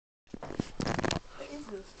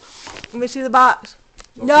Let me see the box.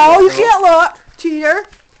 No, you can't look. Cheater.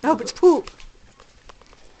 I hope it's poop.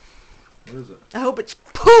 What is it? I hope it's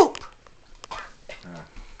poop. Ah.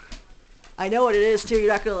 I know what it is too.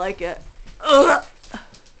 You're not gonna like it. Ugh.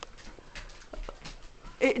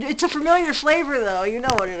 It's a familiar flavor though. You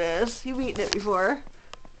know what it is. You've eaten it before.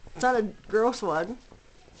 It's not a gross one.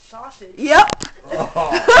 Sausage. Yep.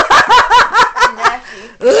 Oh. Nasty.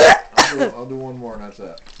 I'll do one more and that's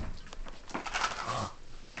it.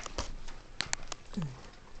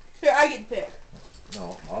 Here, I get pick.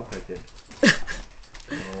 No, I'll pick it. I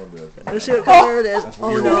don't know what it is. Let's see what color it is. That's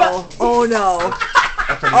Oh earwax. no. Oh no.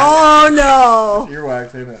 That's an Oh no.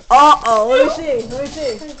 earwax, ain't it? Uh-oh. Let me see. Let me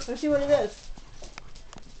see. Let's see what it is.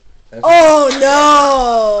 That's Oh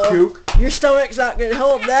no. puke. Your stomach's not gonna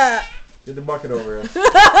hold that. Get the bucket over here.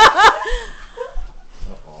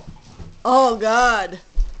 Uh-oh. Oh God.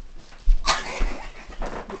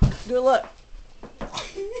 Do a look.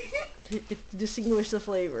 Distinguish the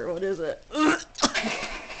flavor. What is it?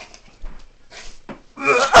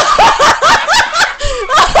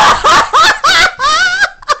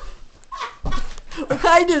 What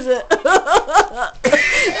kind is it?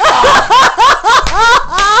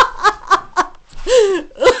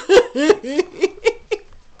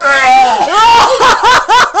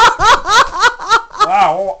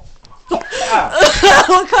 Wow.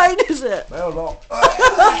 What kind is it? That was all.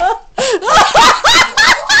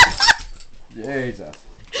 Jesus.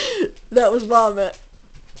 That was vomit.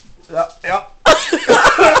 Yep.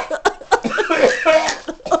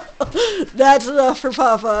 That's enough for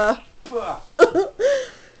Papa.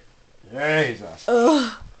 Jesus.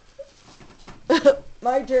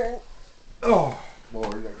 My turn. Oh,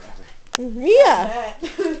 Lord. Mia.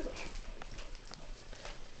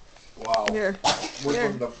 Wow. Here. We're Here.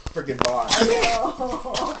 from the freaking box.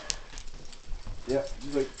 Oh. Yep,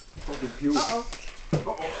 you like fucking puke. Uh-oh.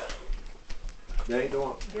 Uh-oh. They ain't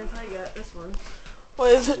doing. Guess I got this one.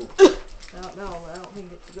 What is it? I don't know. I don't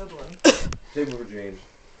think it's a good one. Same with James.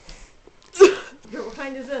 What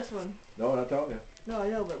kind is this one? No, not telling you. No, I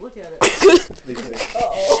know, but look at it.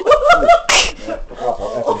 Uh-oh.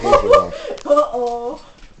 Uh-oh.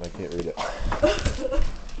 I can't read it.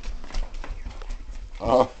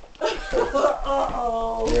 Oh.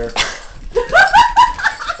 Uh-oh. Here.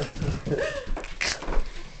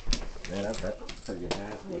 Man, that's pretty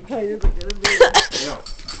nasty. What kind is it gonna be? No.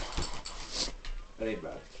 That ain't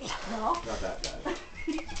bad. No? Not that bad.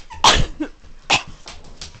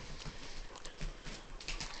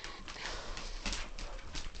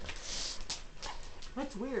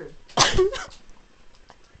 That's weird.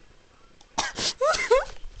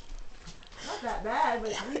 Not that bad,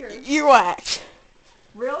 but it's weird. Earwax.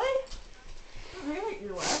 Really? Really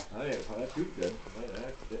earwax? I ain't that puke good.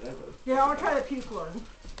 Yeah, I want to try the puke one.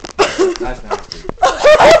 That's nasty.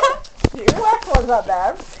 The earwax one's not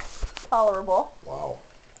bad. Tolerable. Wow.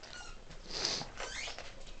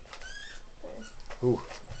 Ooh.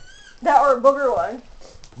 That or a booger one.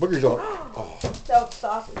 Boogers on. Oh. That was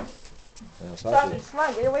sausage. Yeah, Sausage, come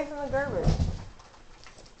on, get away from the garbage.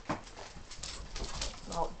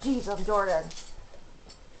 Oh, jeez, I'm Jordan.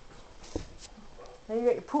 Now you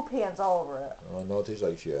got your poop hands all over it. Oh, no, it tastes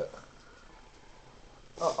like shit.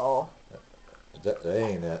 Uh-oh. That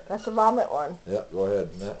ain't it. That's the vomit one. Yeah, go ahead.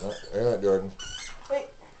 Air that, Jordan. Wait.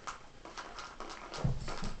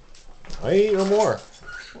 I ain't eating no more.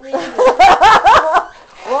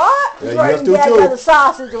 What? Yeah, you Jordan, have to Dad too. got the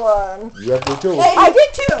sausage one. You have to too. Hey, I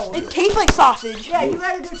did too. It tastes like sausage. Yeah, you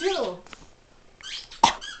gotta do too.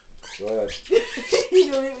 Go ahead.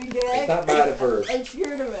 You don't make me It's gag. not bad at first. I'm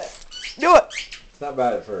scared of it. Do it. It's not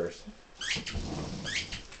bad at first.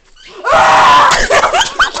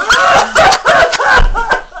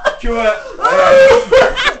 Chew it.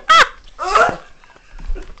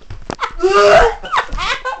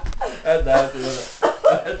 That's nasty, isn't it?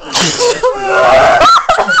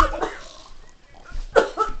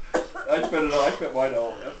 I spit it out. I spit mine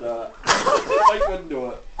out. That's not. I couldn't do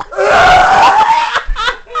it.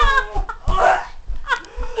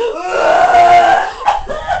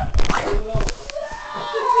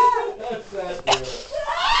 That's nasty.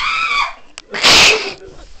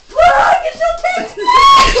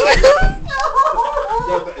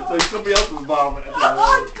 Yeah, but it's like somebody else's vomit. At the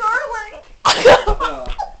Oh, it's garlic.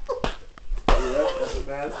 That's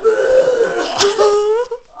nasty.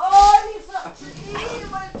 Oh, I need something to eat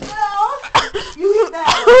myself. You eat that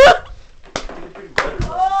one. You're pretty better.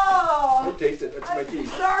 Oh, I taste it. That's my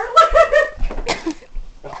teeth. garlic.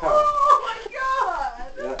 Oh my God.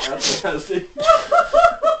 Yeah, that's nasty.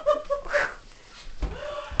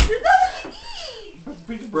 There's nothing to eat. Put a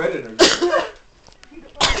piece of bread in there.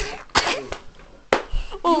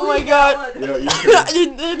 You my eat god. that one. Yeah, you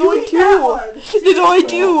can. There's You only eat that two. one. There's only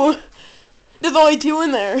two. There's only two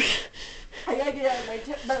in there. I gotta get it out of my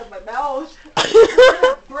tip, out of my mouth.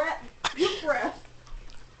 Breath. Puke breath.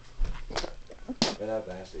 That's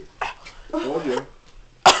nasty. Told you.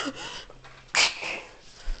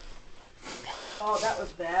 Oh, that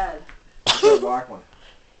was bad. What's that black one?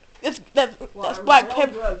 That's Well, black real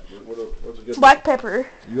pepper. good. What's a good Black pepper.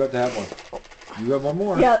 You have to have one. You have one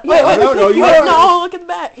more. Yeah, Wait, wait, No, you wait, have- no, look at the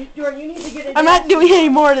back. Jordan, you need to get it. I'm not doing any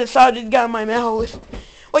more of the sausage got in my mouth.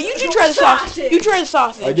 Well, you should try the sausage. You try the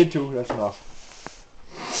sausage. I did too. That's enough.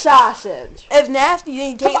 Sausage. It's nasty.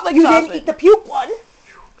 It tastes like you sausage. didn't eat the puke one.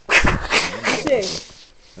 See.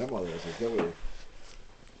 That mother is a killer.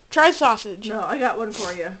 Try sausage. No, I got one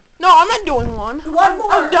for you. No, I'm not doing one. One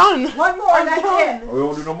more. I'm done. One more. I'm That's done. it. We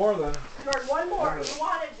won't do no more then. Jordan, one more. You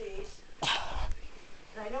wanted these.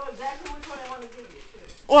 And I know exactly which one I want to give you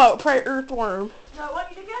too. Well, try earthworm. No, I want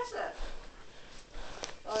you to guess it.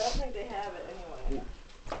 Oh, I don't think they have it anyway.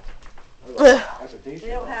 That's a tasty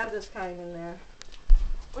They don't one. have this kind in there.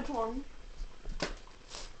 Which one?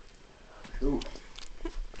 Ooh.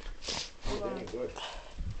 Hold on. That ain't good.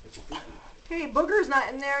 It's a fishy. Hey, booger's not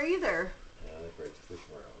in there either. Yeah, they break the fish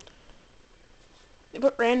around. They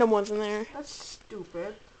put random ones in there. That's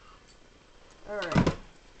stupid. Alright.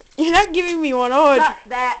 You're not giving me one. Oh, Not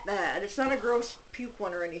that bad. It's not a gross puke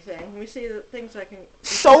one or anything. Let me see the things I can...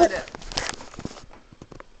 Soap?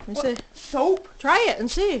 Let me see. soap? Try it and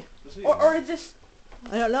see. Or is this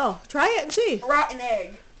I don't know. Try it and see. rotten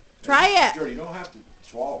egg? Try it. Jordan, you don't have to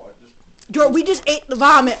swallow it. Just Jordan, we just ate the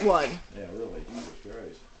vomit one. yeah, really. Jesus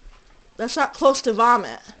Christ. That's not close to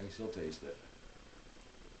vomit. I can still taste it.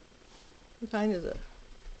 What kind is it?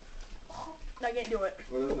 I can't do it.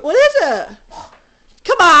 What is it? What is it?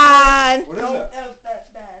 Come on! What is No, it? that's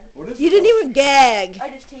bad. What is You it? didn't even gag. I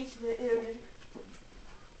just tasted it.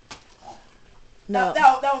 No.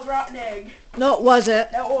 That was rotten egg. No, it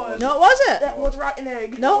wasn't. That was. No, it wasn't. That was rotten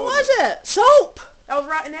egg. No, it wasn't. Soap. That was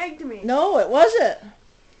rotten egg to me. No, it wasn't.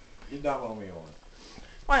 You don't want me on.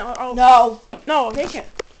 Fine, I'll, No. no, take it.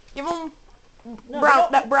 Give them No,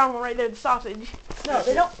 brown, that brown one right there, the sausage. No,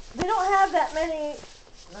 they don't. They don't have that many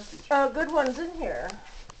good ones in here.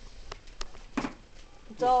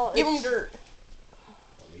 It's all. Give them dirt.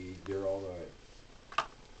 They're all right.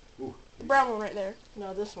 Ooh. The brown one right there.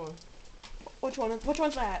 No, this one. Which one? Which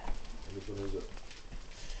one's that? Which one is it?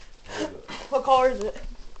 What is it? What color is it?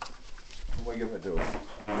 Who am I giving it to?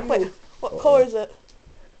 Wait, what Uh-oh. color is it?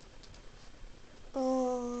 Not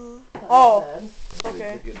Oh, that bad.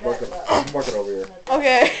 okay. Get bucket, bucket over here.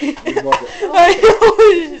 Okay. Get bucket.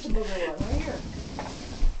 This is a bigger one. Right here.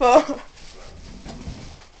 Well,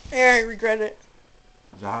 yeah, I regret it.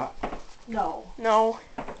 Is it hot? No. No.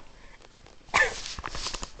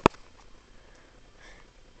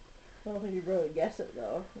 I don't think you'd really guess it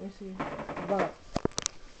though. Let me see. But.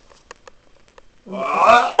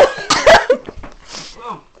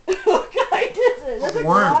 What kind is it? That's a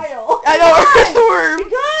Worms. dial. I know, earthworm. You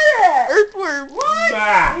got it. Earthworm. What?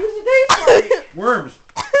 Nah. What does it taste like? Worms.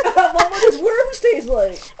 What does worms taste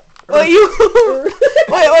like? Wait, you.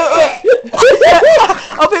 wait.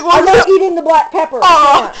 I'll pick one. I'm not eating the black pepper.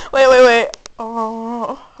 Oh, wait.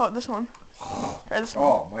 Oh, this one. Try this one.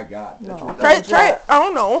 Oh my God. No. Try it. I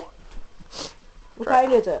don't know. What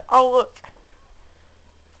kind is it? I'll look.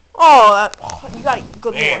 Oh, you got a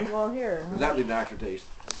good Man. one. Well, here. Does that leave an aftertaste?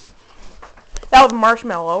 That was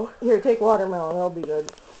marshmallow. Here, take watermelon. That'll be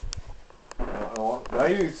good. Now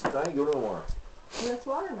you go to the water. That's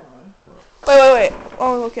watermelon. Wait.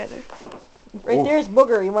 Oh, look at it. Right Oh. there's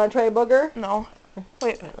booger. You want to try booger? No.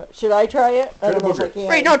 Wait. Should I try it? Try I don't the know if I booger. can.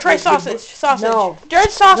 Wait, no, try sausage. Sausage. No. Try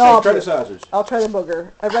sausage. No. Try the sausage. I'll try the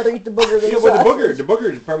booger. I'd rather eat the booger than Yeah, the but sausage. the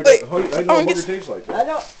booger is probably. Wait, How do you know I what wanna booger get- tastes like? I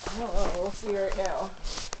don't know. We'll see right now.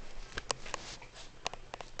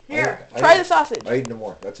 Here, I try ate- the sausage. I ate no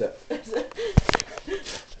more. That's it.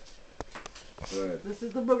 Good. This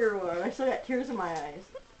is the booger one. I still got tears in my eyes.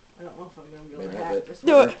 I don't know if I'm going to be able Man, to that, hack that, this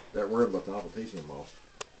Do one. it. that word left an awful taste in your mouth.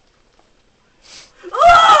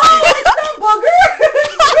 Oh! It's not booger!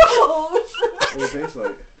 What does it taste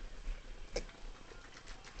like?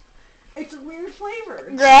 It's a weird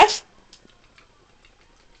flavor. Grass.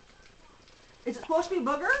 Is it supposed to be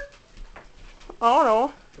booger? I don't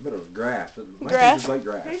know. I bet it was grass. Mine Grass? tastes like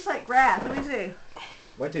grass. Tastes like grass. Let me see.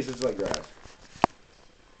 Mine tastes like grass.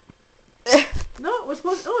 No, it was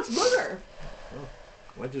supposed. Oh, it's booger.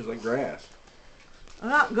 Mine tastes like grass.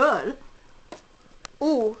 Not good.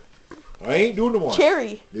 Ooh, I ain't doing no more.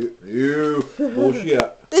 cherry. You bullshit.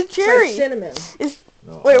 It's It's cherry. like cinnamon.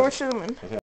 No. Wait, where's cinnamon?